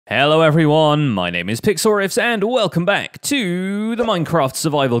Hello everyone, my name is Pixlriffs and welcome back to the Minecraft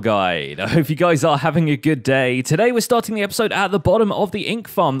Survival Guide. I hope you guys are having a good day. Today we're starting the episode at the bottom of the ink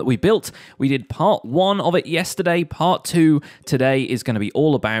farm that we built. We did part 1 of it yesterday, part 2 today is going to be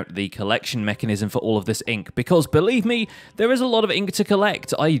all about the collection mechanism for all of this ink. Because believe me, there is a lot of ink to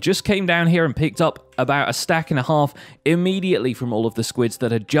collect. I just came down here and picked up about a stack and a half immediately from all of the squids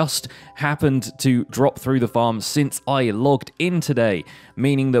that had just happened to drop through the farm since I logged in today,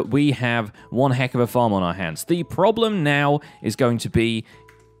 meaning that we have one heck of a farm on our hands. The problem now is going to be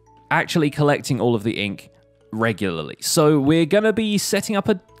actually collecting all of the ink regularly. So we're going to be setting up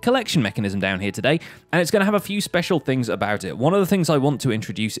a collection mechanism down here today, and it's going to have a few special things about it. One of the things I want to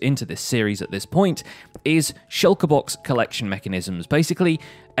introduce into this series at this point is Shulker box collection mechanisms. Basically,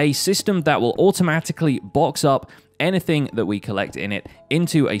 a system that will automatically box up anything that we collect in it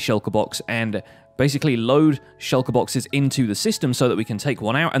into a Shulker box and basically load Shulker boxes into the system so that we can take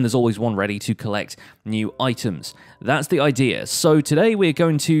one out and there's always one ready to collect new items. That's the idea. So today we're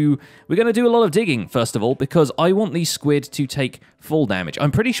going to do a lot of digging, first of all, because I want these squid to take full damage.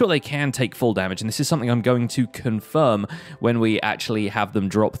 I'm pretty sure they can take full damage, and this is something I'm going to confirm when we actually have them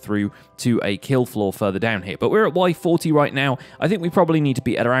drop through to a kill floor further down here. But we're at Y40 right now. I think we probably need to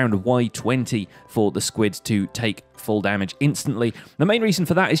be at around Y20 for the squids to take full damage instantly. The main reason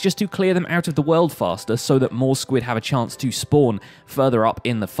for that is just to clear them out of the world faster so that more squid have a chance to spawn further up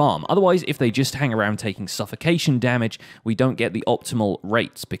in the farm. Otherwise, if they just hang around taking suffocation damage, we don't get the optimal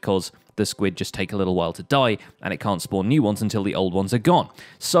rates because the squid just take a little while to die and it can't spawn new ones until the old ones are gone.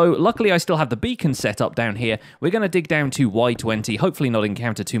 So luckily I still have the beacon set up down here. We're going to dig down to Y20, hopefully not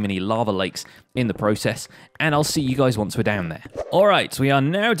encounter too many lava lakes in the process, and I'll see you guys once we're down there. Alright, we are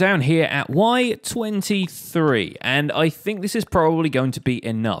now down here at Y23, and I think this is probably going to be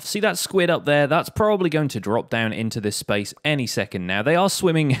enough. See that squid up there? That's probably going to drop down into this space any second now. They are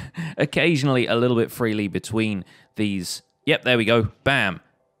swimming occasionally a little bit freely between these. Yep, there we go. Bam.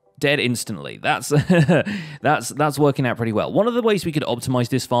 Dead instantly. That's that's working out pretty well. One of the ways we could optimize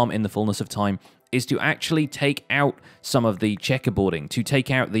this farm in the fullness of time is to actually take out some of the checkerboarding, to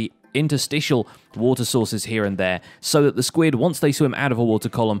take out the interstitial water sources here and there, so that the squid, once they swim out of a water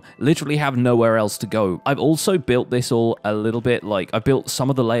column, literally have nowhere else to go. I've also built this all a little bit like, I built some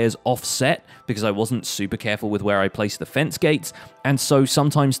of the layers offset because I wasn't super careful with where I placed the fence gates, and so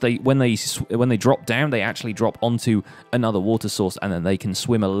sometimes when they drop down, they actually drop onto another water source, and then they can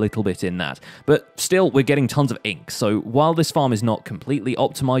swim a little bit in that. But still, we're getting tons of ink, so while this farm is not completely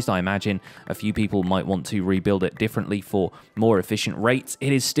optimized, I imagine a few people might want to rebuild it differently for more efficient rates,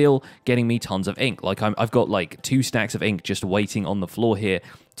 it is still getting me tons of ink. Like I've got like 2 stacks of ink just waiting on the floor here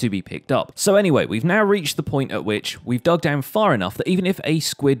to be picked up. So anyway, we've now reached the point at which we've dug down far enough that even if a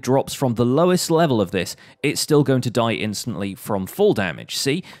squid drops from the lowest level of this, it's still going to die instantly from full damage,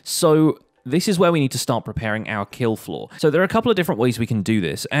 see? So this is where we need to start preparing our kill floor. So there are a couple of different ways we can do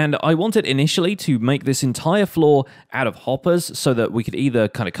this, and I wanted initially to make this entire floor out of hoppers so that we could either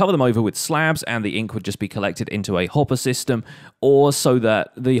kind of cover them over with slabs and the ink would just be collected into a hopper system, or so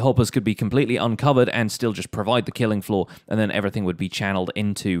that the hoppers could be completely uncovered and still just provide the killing floor, and then everything would be channeled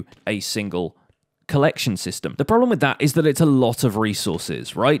into a single collection system. The problem with that is that it's a lot of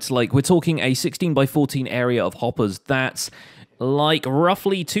resources, right? Like, we're talking a 16 by 14 area of hoppers. That's like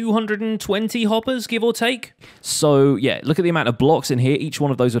roughly 220 hoppers, give or take. So yeah, look at the amount of blocks in here. Each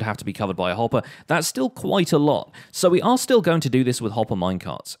one of those would have to be covered by a hopper. That's still quite a lot. So we are still going to do this with hopper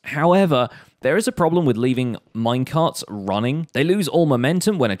minecarts. However, there is a problem with leaving minecarts running. They lose all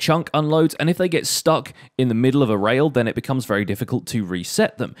momentum when a chunk unloads, and if they get stuck in the middle of a rail, then it becomes very difficult to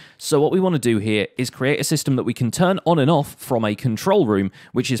reset them. So what we want to do here is create a system that we can turn on and off from a control room,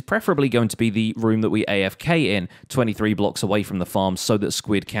 which is preferably going to be the room that we AFK in, 23 blocks away from the farm, so that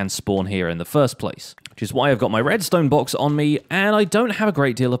squid can spawn here in the first place. Which is why I've got my redstone box on me, and I don't have a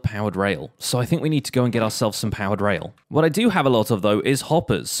great deal of powered rail. So I think we need to go and get ourselves some powered rail. What I do have a lot of, though, is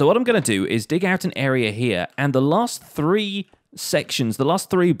hoppers. So what I'm going to do is dig out an area here, and the last 3 sections, the last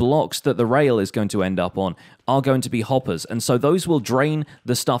 3 blocks that the rail is going to end up on are going to be hoppers, and so those will drain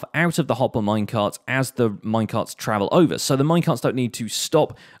the stuff out of the hopper minecarts as the minecarts travel over. So the minecarts don't need to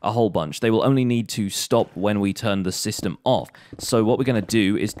stop a whole bunch. They will only need to stop when we turn the system off. So what we're going to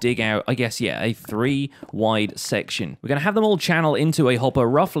do is dig out, I guess, yeah, a 3 wide section. We're going to have them all channel into a hopper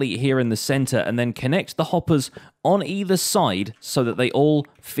roughly here in the center, and then connect the hoppers on either side so that they all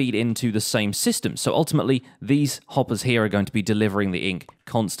feed into the same system. So ultimately, these hoppers here are going to be delivering the ink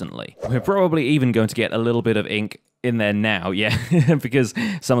constantly. We're probably even going to get a little bit of ink in there now, yeah, because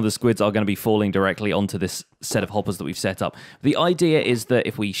some of the squids are going to be falling directly onto this set of hoppers that we've set up. The idea is that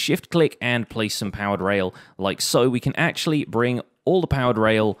if we shift click and place some powered rail like so, we can actually bring all the powered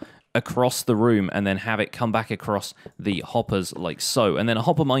rail across the room and then have it come back across the hoppers like so. And then a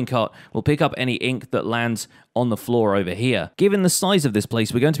hopper minecart will pick up any ink that lands on the floor over here. Given the size of this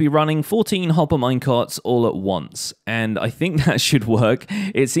place, we're going to be running 14 hopper minecarts all at once, and I think that should work.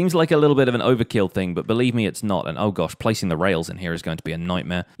 It seems like a little bit of an overkill thing, but believe me, it's not. And oh gosh, placing the rails in here is going to be a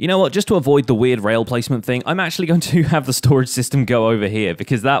nightmare. You know what? Just to avoid the weird rail placement thing, I'm actually going to have the storage system go over here,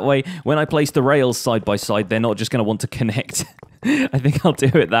 because that way, when I place the rails side by side, they're not just going to want to connect. I think I'll do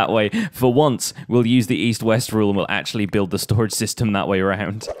it that way. For once, we'll use the east-west rule and we'll actually build the storage system that way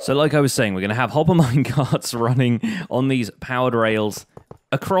around. So like I was saying, we're going to have hopper minecarts running on these powered rails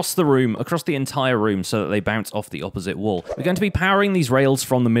across the room, across the entire room, so that they bounce off the opposite wall. We're going to be powering these rails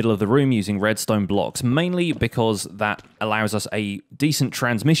from the middle of the room using redstone blocks, mainly because that allows us a decent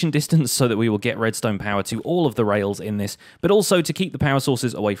transmission distance so that we will get redstone power to all of the rails in this, but also to keep the power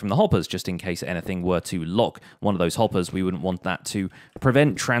sources away from the hoppers, just in case anything were to lock one of those hoppers. We wouldn't want that to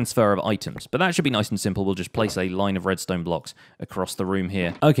prevent transfer of items. But that should be nice and simple. We'll just place a line of redstone blocks across the room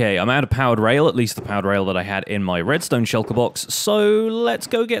here. Okay, I'm out of powered rail, at least the powered rail that I had in my redstone shulker box, so let's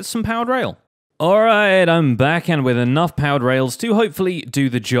go get some powered rail. Alright, I'm back and with enough powered rails to hopefully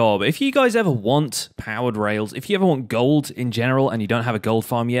do the job. If you guys ever want powered rails, if you ever want gold in general and you don't have a gold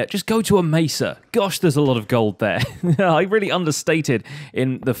farm yet, just go to a mesa. Gosh, there's a lot of gold there. I really understated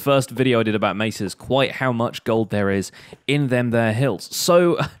in the first video I did about mesas quite how much gold there is in them there hills.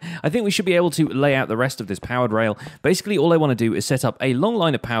 So I think we should be able to lay out the rest of this powered rail. Basically, all I want to do is set up a long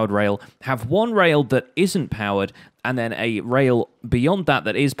line of powered rail, have one rail that isn't powered, and then a rail beyond that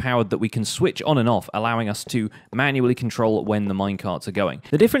that is powered that we can switch on and off, allowing us to manually control when the minecarts are going.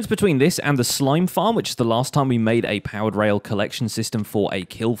 The difference between this and the slime farm, which is the last time we made a powered rail collection system for a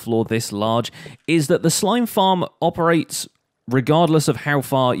kill floor this large, is that the slime farm operates regardless of how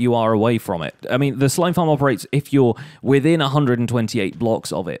far you are away from it. I mean, the slime farm operates if you're within 128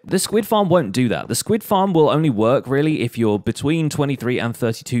 blocks of it. The squid farm won't do that. The squid farm will only work, really, if you're between 23 and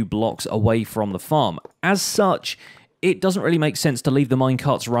 32 blocks away from the farm. As such, it doesn't really make sense to leave the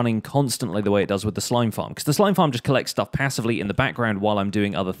minecarts running constantly the way it does with the slime farm, because the slime farm just collects stuff passively in the background while I'm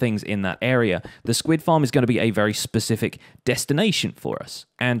doing other things in that area. The squid farm is going to be a very specific destination for us,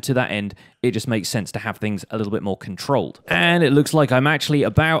 and to that end, it just makes sense to have things a little bit more controlled. And it looks like I'm actually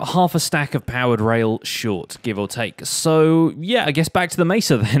about half a stack of powered rail short, give or take. So yeah, I guess back to the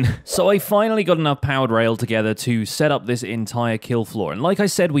mesa then. So I finally got enough powered rail together to set up this entire kill floor. And like I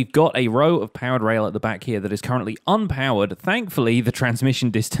said, we've got a row of powered rail at the back here that is currently unpowered. Thankfully, the transmission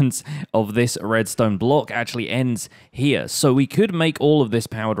distance of this redstone block actually ends here. So we could make all of this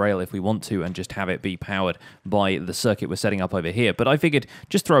powered rail if we want to and just have it be powered by the circuit we're setting up over here. But I figured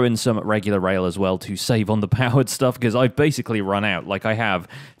just throw in some regular rail as well to save on the powered stuff, because I've basically run out. Like, I have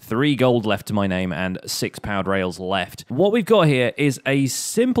 3 gold left to my name and 6 powered rails left. What we've got here is a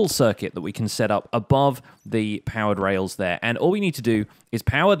simple circuit that we can set up above the powered rails there, and all we need to do is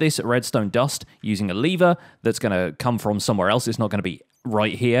power this redstone dust using a lever that's going to come from somewhere else. It's not going to be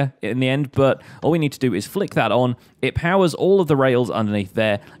right here in the end, but all we need to do is flick that on. It powers all of the rails underneath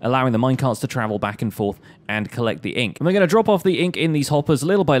there, allowing the minecarts to travel back and forth and collect the ink. And we're going to drop off the ink in these hoppers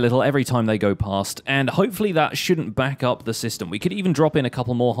little by little every time they go past, and hopefully that shouldn't back up the system. We could even drop in a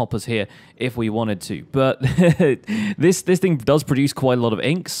couple more hoppers here if we wanted to, but this thing does produce quite a lot of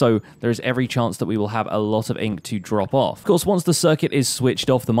ink, so there's every chance that we will have a lot of ink to drop off. Of course, once the circuit is switched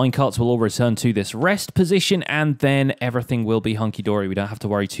off, the minecarts will all return to this rest position, and then everything will be hunky-dory. We don't have to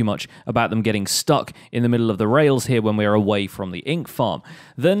worry too much about them getting stuck in the middle of the rails here when we're away from the ink farm.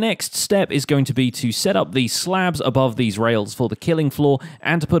 The next step is going to be to set up the slabs above these rails for the killing floor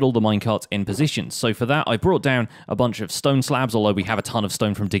and to put all the minecarts in position. So for that, I brought down a bunch of stone slabs, although we have a ton of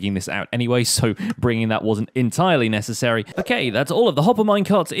stone from digging this out anyway, so bringing that wasn't entirely necessary. Okay, that's all of the hopper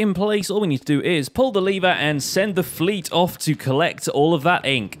minecarts in place. All we need to do is pull the lever and send the fleet off to collect all of that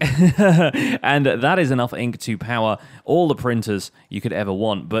ink. And that is enough ink to power all the printers you could ever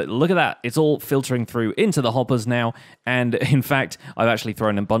want. But look at that, it's all filtering through into the hoppers now, and in fact, I've actually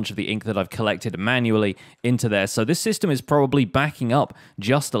thrown a bunch of the ink that I've collected manually into there, so this system is probably backing up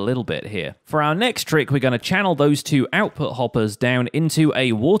just a little bit here. For our next trick, we're going to channel those 2 output hoppers down into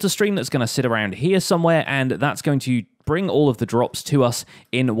a water stream that's going to sit around here somewhere, and that's going to bring all of the drops to us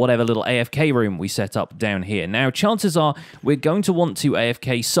in whatever little AFK room we set up down here. Now, chances are we're going to want to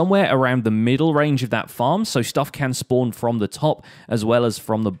AFK somewhere around the middle range of that farm, so stuff can spawn from the top as well as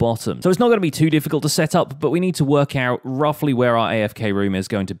from the bottom. So it's not going to be too difficult to set up, but we need to work out roughly where our AFK room is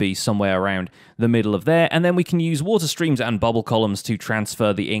going to be, somewhere around the middle of there, and then we can use water streams and bubble columns to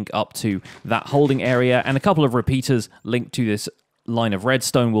transfer the ink up to that holding area, and a couple of repeaters linked to this line of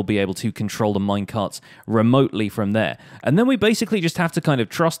redstone, we'll be able to control the minecarts remotely from there. And then we basically just have to kind of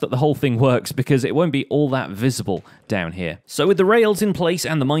trust that the whole thing works, because it won't be all that visible down here. So with the rails in place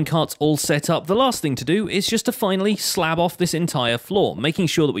and the minecarts all set up, the last thing to do is just to finally slab off this entire floor, making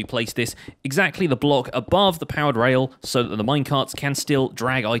sure that we place this exactly the block above the powered rail so that the minecarts can still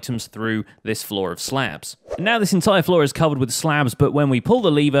drag items through this floor of slabs. And now this entire floor is covered with slabs, but when we pull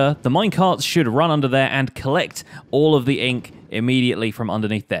the lever, the minecarts should run under there and collect all of the ink immediately from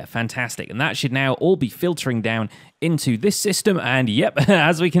underneath there. Fantastic. And that should now all be filtering down into this system. And yep,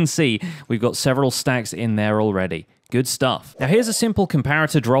 as we can see, we've got several stacks in there already. Good stuff. Now here's a simple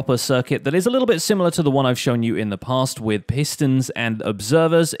comparator dropper circuit that is a little bit similar to the one I've shown you in the past with pistons and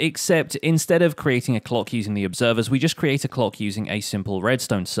observers, except instead of creating a clock using the observers, we just create a clock using a simple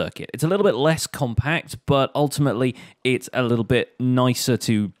redstone circuit. It's a little bit less compact, but ultimately it's a little bit nicer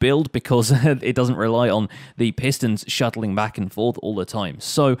to build because it doesn't rely on the pistons shuttling back and forth all the time.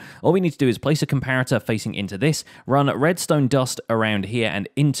 So all we need to do is place a comparator facing into this, run redstone dust around here and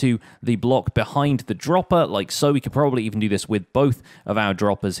into the block behind the dropper, like so. We could probably even do this with both of our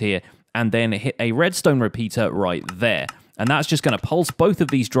droppers here, and then hit a redstone repeater right there. And that's just going to pulse both of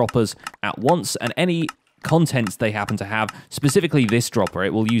these droppers at once, and any contents they happen to have, specifically this dropper,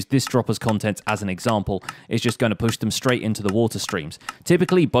 it will use this dropper's contents as an example, is just going to push them straight into the water streams.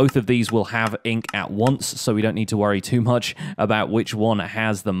 Typically, both of these will have ink at once, so we don't need to worry too much about which one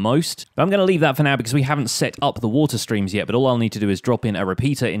has the most. But I'm going to leave that for now because we haven't set up the water streams yet, but all I'll need to do is drop in a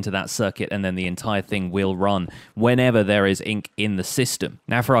repeater into that circuit, and then the entire thing will run whenever there is ink in the system.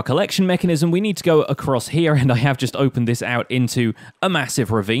 Now for our collection mechanism, we need to go across here, and I have just opened this out into a massive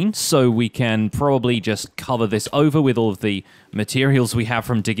ravine, so we can probably just cover this over with all of the materials we have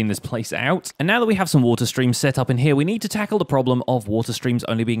from digging this place out. And now that we have some water streams set up in here, we need to tackle the problem of water streams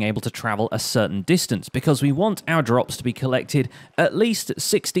only being able to travel a certain distance, because we want our drops to be collected at least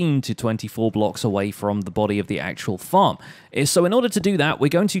 16 to 24 blocks away from the body of the actual farm. So in order to do that, we're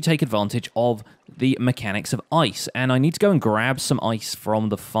going to take advantage of the mechanics of ice, and I need to go and grab some ice from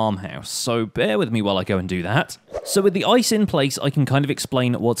the farmhouse, so bear with me while I go and do that. So with the ice in place, I can kind of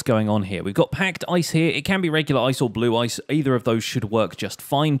explain what's going on here. We've got packed ice here. It can be regular ice or blue ice. Either of those should work just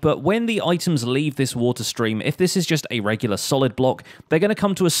fine, but when the items leave this water stream, if this is just a regular solid block, they're going to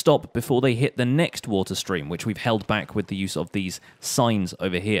come to a stop before they hit the next water stream, which we've held back with the use of these signs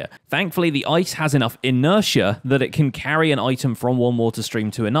over here. Thankfully, the ice has enough inertia that it can carry an item from one water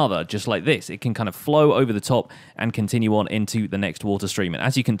stream to another, just like this. It can kind of flow over the top and continue on into the next water stream. And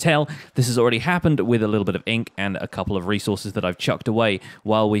as you can tell, this has already happened with a little bit of ink and a couple of resources that I've chucked away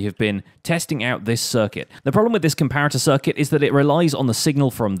while we have been testing out this circuit. The problem with this comparator circuit is that it relies on the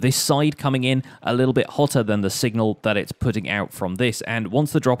signal from this side coming in a little bit hotter than the signal that it's putting out from this. And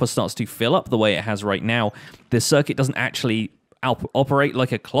once the dropper starts to fill up the way it has right now, the circuit doesn't actually operate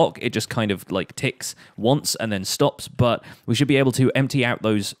like a clock. It just kind of like ticks once and then stops, but we should be able to empty out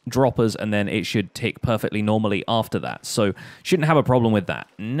those droppers and then it should tick perfectly normally after that. So shouldn't have a problem with that.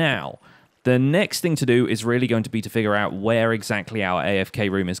 Now, the next thing to do is really going to be to figure out where exactly our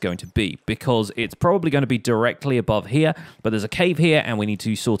AFK room is going to be, because it's probably going to be directly above here, but there's a cave here and we need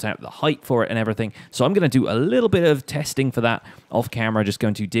to sort out the height for it and everything. So I'm going to do a little bit of testing for that off camera, just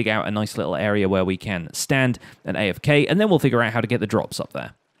going to dig out a nice little area where we can stand an AFK, and then we'll figure out how to get the drops up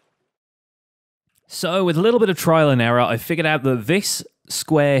there. So with a little bit of trial and error, I figured out that this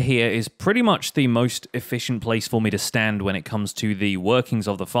square here is pretty much the most efficient place for me to stand when it comes to the workings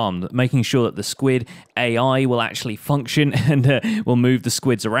of the farm, making sure that the squid AI will actually function and will move the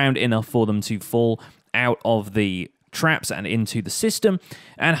squids around enough for them to fall out of the traps and into the system,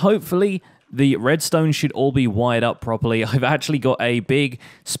 and hopefully the redstone should all be wired up properly. I've actually got a big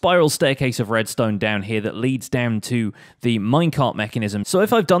spiral staircase of redstone down here that leads down to the minecart mechanism. So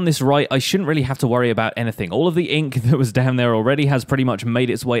if I've done this right, I shouldn't really have to worry about anything. All of the ink that was down there already has pretty much made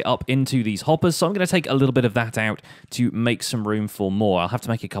its way up into these hoppers, so I'm going to take a little bit of that out to make some room for more. I'll have to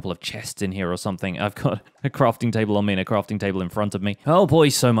make a couple of chests in here or something. I've got a crafting table on me and a crafting table in front of me. Oh boy,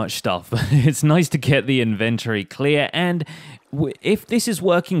 so much stuff. It's nice to get the inventory clear, and if this is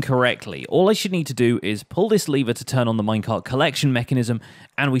working correctly, all I should need to do is pull this lever to turn on the minecart collection mechanism,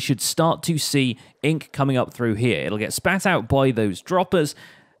 and we should start to see ink coming up through here. It'll get spat out by those droppers,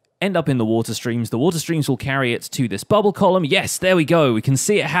 end up in the water streams. The water streams will carry it to this bubble column. Yes, there we go. We can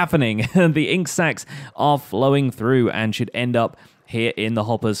see it happening. The ink sacks are flowing through and should end up here in the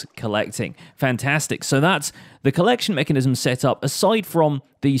hoppers collecting. Fantastic. So that's the collection mechanism set up. Aside from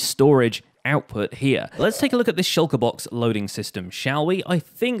the storage output here. Let's take a look at this shulker box loading system, shall we? I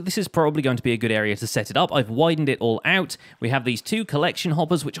think this is probably going to be a good area to set it up. I've widened it all out. We have these 2 collection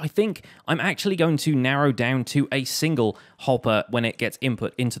hoppers, which I think I'm actually going to narrow down to a single hopper when it gets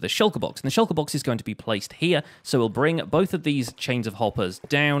input into the shulker box. And the shulker box is going to be placed here, so we'll bring both of these chains of hoppers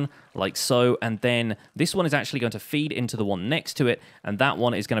down like so, and then this one is actually going to feed into the one next to it, and that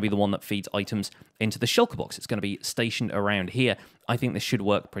one is going to be the one that feeds items into the shulker box. It's going to be stationed around here. I think this should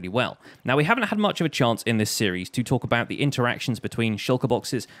work pretty well. Now, we haven't had much of a chance in this series to talk about the interactions between shulker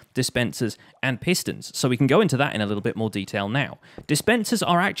boxes, dispensers, and pistons, so we can go into that in a little bit more detail now. Dispensers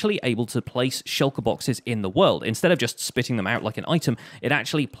are actually able to place shulker boxes in the world. Instead of just spitting them out like an item, it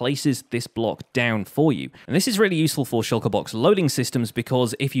actually places this block down for you. And this is really useful for shulker box loading systems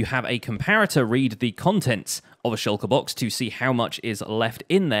because if you have a comparator read the contents of a shulker box to see how much is left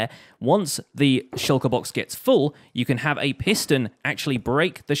in there, once the shulker box gets full, you can have a piston actually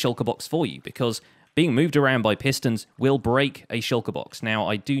break the shulker box for you, because being moved around by pistons will break a shulker box. Now,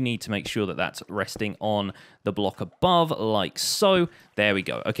 I do need to make sure that that's resting on the block above, like so. There we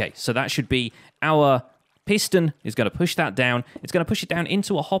go. Okay, so that should be our piston is going to push that down. It's going to push it down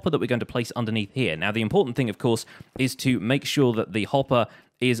into a hopper that we're going to place underneath here. Now, the important thing, of course, is to make sure that the hopper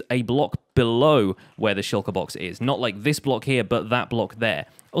is a block below where the shulker box is. Not like this block here, but that block there.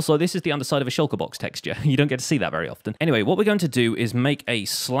 Also, this is the underside of a shulker box texture. You don't get to see that very often. Anyway, what we're going to do is make a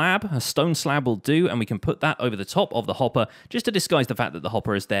slab. A stone slab will do, and we can put that over the top of the hopper just to disguise the fact that the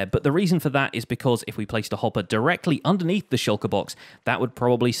hopper is there. But the reason for that is because if we placed a hopper directly underneath the shulker box, that would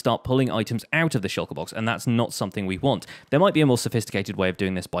probably start pulling items out of the shulker box, and that's not something we want. There might be a more sophisticated way of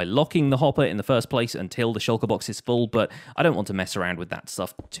doing this by locking the hopper in the first place until the shulker box is full, but I don't want to mess around with that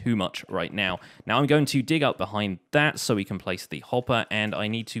stuff too much right now. Now I'm going to dig up behind that so we can place the hopper, and I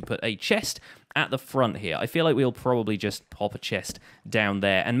need to put a chest at the front here. I feel like we'll probably just pop a chest down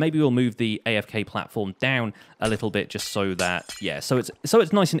there, and maybe we'll move the AFK platform down a little bit just so that, yeah, so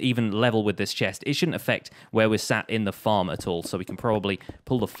it's nice and even level with this chest. It shouldn't affect where we're sat in the farm at all, so we can probably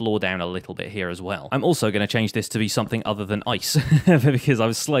pull the floor down a little bit here as well. I'm also going to change this to be something other than ice because I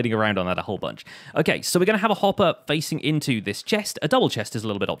was sliding around on that a whole bunch. Okay, so we're going to have a hopper facing into this chest. A double chest is a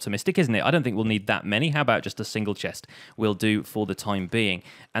little bit optimistic, isn't it? I don't think we'll need that many. How about just a single chest will do for the time being?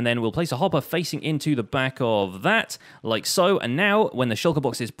 And then we'll place a hopper facing into the back of that, like so. And now, when the shulker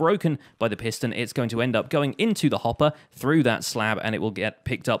box is broken by the piston, it's going to end up going into the hopper through that slab, and it will get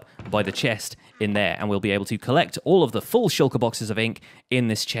picked up by the chest in there. And we'll be able to collect all of the full shulker boxes of ink in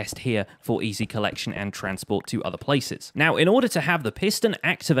this chest here for easy collection and transport to other places. Now, in order to have the piston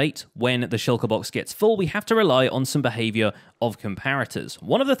activate when the shulker box gets full, we have to rely on some behavior of comparators.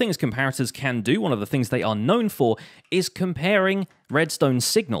 One of the things comparators can do, one of the things they are known for, is comparing redstone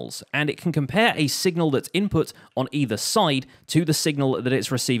signals, and it can compare a signal that's input on either side to the signal that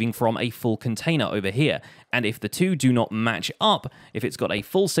it's receiving from a full container over here. And if the two do not match up, if it's got a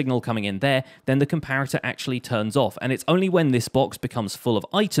full signal coming in there, then the comparator actually turns off. And it's only when this box becomes full of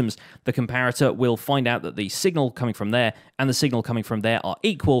items, the comparator will find out that the signal coming from there and the signal coming from there are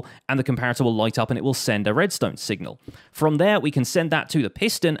equal, and the comparator will light up and it will send a redstone signal. From there, we can send that to the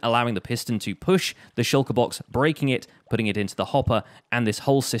piston, allowing the piston to push the shulker box, breaking it, putting it into the hopper, and this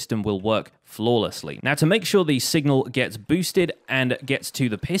whole system will work flawlessly. Now, to make sure the signal gets boosted and gets to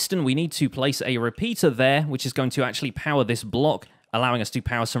the piston, we need to place a repeater there, which is going to actually power this block, allowing us to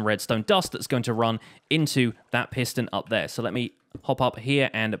power some redstone dust that's going to run into that piston up there. So let me hop up here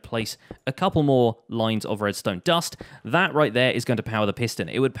and place a couple more lines of redstone dust. That right there is going to power the piston.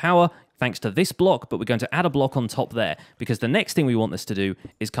 It would power thanks to this block, but we're going to add a block on top there, because the next thing we want this to do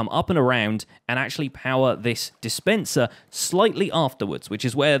is come up and around and actually power this dispenser slightly afterwards, which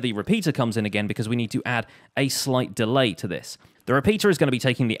is where the repeater comes in again, because we need to add a slight delay to this. The repeater is going to be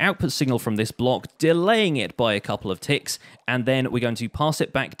taking the output signal from this block, delaying it by a couple of ticks, and then we're going to pass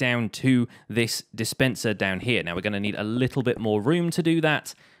it back down to this dispenser down here. Now, we're going to need a little bit more room to do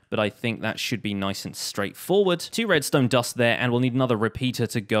that, but I think that should be nice and straightforward. 2 redstone dust there, and we'll need another repeater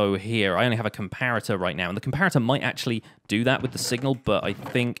to go here. I only have a comparator right now, and the comparator might actually do that with the signal, but I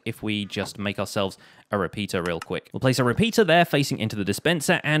think if we just make ourselves a repeater real quick. We'll place a repeater there facing into the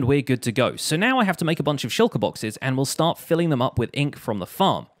dispenser, and we're good to go. So now I have to make a bunch of shulker boxes, and we'll start filling them up with ink from the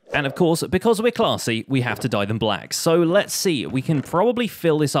farm. And of course, because we're classy, we have to dye them black. So let's see, we can probably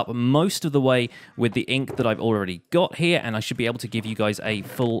fill this up most of the way with the ink that I've already got here, and I should be able to give you guys a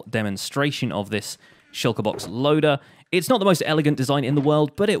full demonstration of this shulker box loader. It's not the most elegant design in the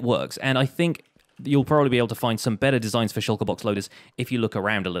world, but it works, and I think you'll probably be able to find some better designs for shulker box loaders if you look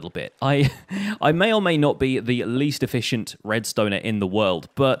around a little bit. I may or may not be the least efficient redstoner in the world,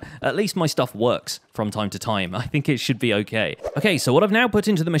 but at least my stuff works. from time to time. I think it should be okay. Okay, so what I've now put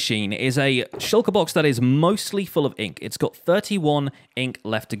into the machine is a shulker box that is mostly full of ink. It's got 31 ink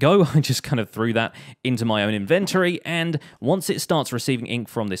left to go. I just kind of threw that into my own inventory, and once it starts receiving ink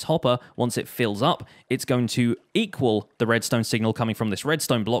from this hopper, once it fills up, it's going to equal the redstone signal coming from this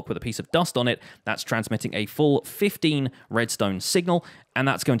redstone block with a piece of dust on it. That's transmitting a full 15 redstone signal, and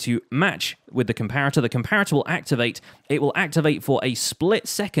that's going to match with the comparator. The comparator will activate. It will activate for a split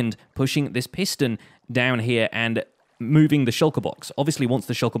second, pushing this piston down here and moving the shulker box. Obviously, once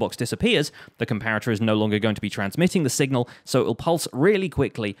the shulker box disappears, the comparator is no longer going to be transmitting the signal, so it will pulse really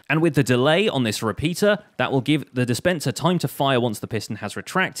quickly. And with the delay on this repeater, that will give the dispenser time to fire once the piston has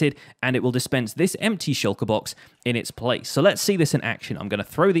retracted, and it will dispense this empty shulker box in its place. So let's see this in action. I'm going to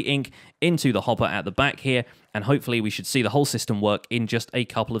throw the ink into the hopper at the back here, and hopefully we should see the whole system work in just a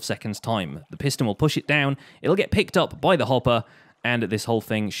couple of seconds' time. The piston will push it down, it'll get picked up by the hopper, and this whole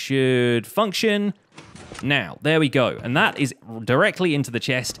thing should function. Now, there we go. And that is directly into the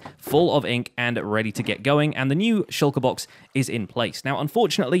chest, full of ink and ready to get going. And the new shulker box is in place. Now,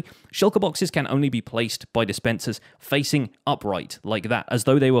 unfortunately, shulker boxes can only be placed by dispensers facing upright like that, as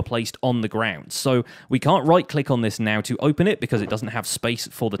though they were placed on the ground. So we can't right-click on this now to open it because it doesn't have space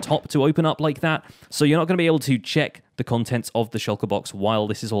for the top to open up like that. So you're not going to be able to check the contents of the shulker box while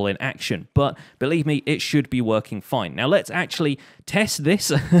this is all in action. But believe me, it should be working fine. Now, let's actually test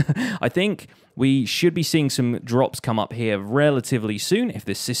this. I think we should be seeing some drops come up here relatively soon if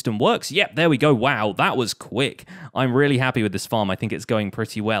this system works. Yep, there we go. Wow, that was quick. I'm really happy with this farm. I think it's going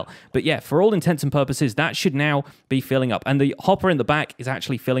pretty well. But yeah, for all intents and purposes, that should now be filling up. And the hopper in the back is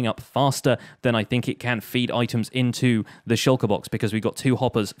actually filling up faster than I think it can feed items into the shulker box, because we've got two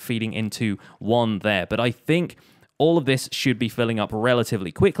hoppers feeding into one there. But I think all of this should be filling up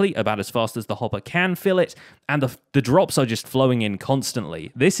relatively quickly, about as fast as the hopper can fill it, and the drops are just flowing in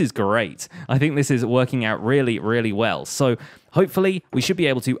constantly. This is great. I think this is working out really, really well. So hopefully we should be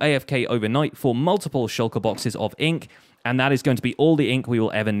able to AFK overnight for multiple shulker boxes of ink, and that is going to be all the ink we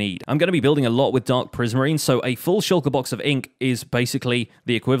will ever need. I'm going to be building a lot with dark prismarine, so a full shulker box of ink is basically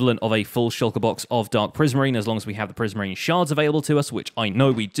the equivalent of a full shulker box of dark prismarine, as long as we have the prismarine shards available to us, which I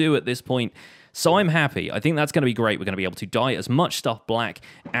know we do at this point. So I'm happy. I think that's going to be great. We're going to be able to dye as much stuff black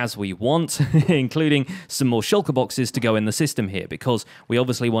as we want, including some more shulker boxes to go in the system here, because we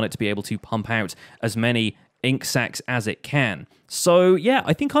obviously want it to be able to pump out as many ink sacs as it can. So yeah,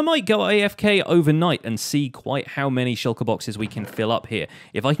 I think I might go AFK overnight and see quite how many shulker boxes we can fill up here.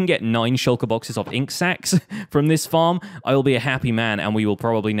 If I can get 9 shulker boxes of ink sacs from this farm, I will be a happy man, and we will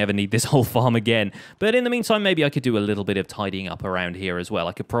probably never need this whole farm again. But in the meantime, maybe I could do a little bit of tidying up around here as well.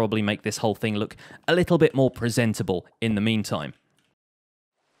 I could probably make this whole thing look a little bit more presentable in the meantime.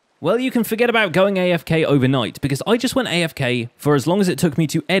 Well, you can forget about going AFK overnight, because I just went AFK for as long as it took me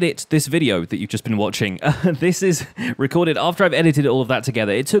to edit this video that you've just been watching. This is recorded after I've edited all of that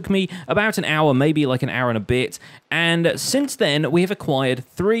together. It took me about an hour, maybe like an hour and a bit, and since then we have acquired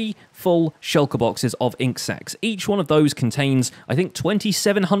 3 full shulker boxes of ink sacs. Each one of those contains, I think,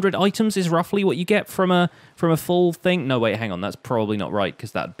 2,700 items is roughly what you get from a full thing. No, wait, hang on, that's probably not right,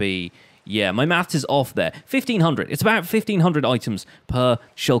 because that'd be... yeah, my math is off there. 1,500. It's about 1,500 items per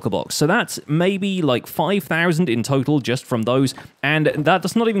shulker box. So that's maybe like 5,000 in total just from those. And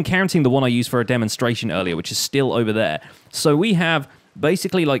that's not even counting the one I used for a demonstration earlier, which is still over there. So we have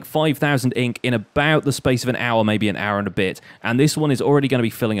basically like 5,000 ink in about the space of an hour, maybe an hour and a bit. And this one is already going to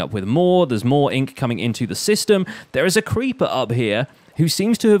be filling up with more. There's more ink coming into the system. There is a creeper up here who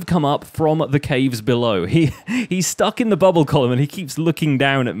seems to have come up from the caves below. He's stuck in the bubble column and he keeps looking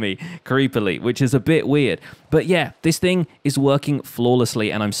down at me creepily, which is a bit weird. But yeah, this thing is working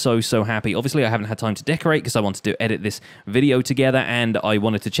flawlessly and I'm so happy. Obviously, I haven't had time to decorate because I wanted to edit this video together and I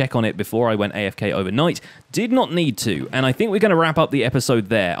wanted to check on it before I went AFK overnight. Did not need to, and I think we're going to wrap up the episode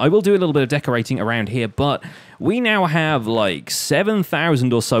there. I will do a little bit of decorating around here, but we now have like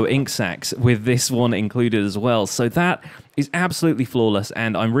 7,000 or so ink sacs with this one included as well. So that is absolutely flawless,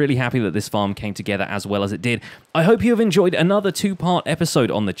 and I'm really happy that this farm came together as well as it did. I hope you have enjoyed another 2-part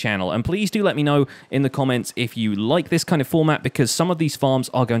episode on the channel, and please do let me know in the comments if you like this kind of format, because some of these farms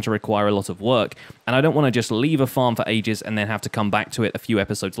are going to require a lot of work, and I don't want to just leave a farm for ages and then have to come back to it a few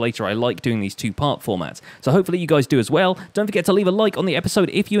episodes later. I like doing these 2-part formats, so hopefully you guys do as well. Don't forget to leave a like on the episode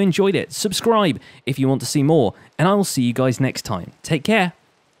if you enjoyed it, subscribe if you want to see more, and I will see you guys next time. Take care.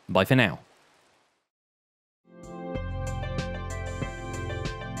 Bye for now.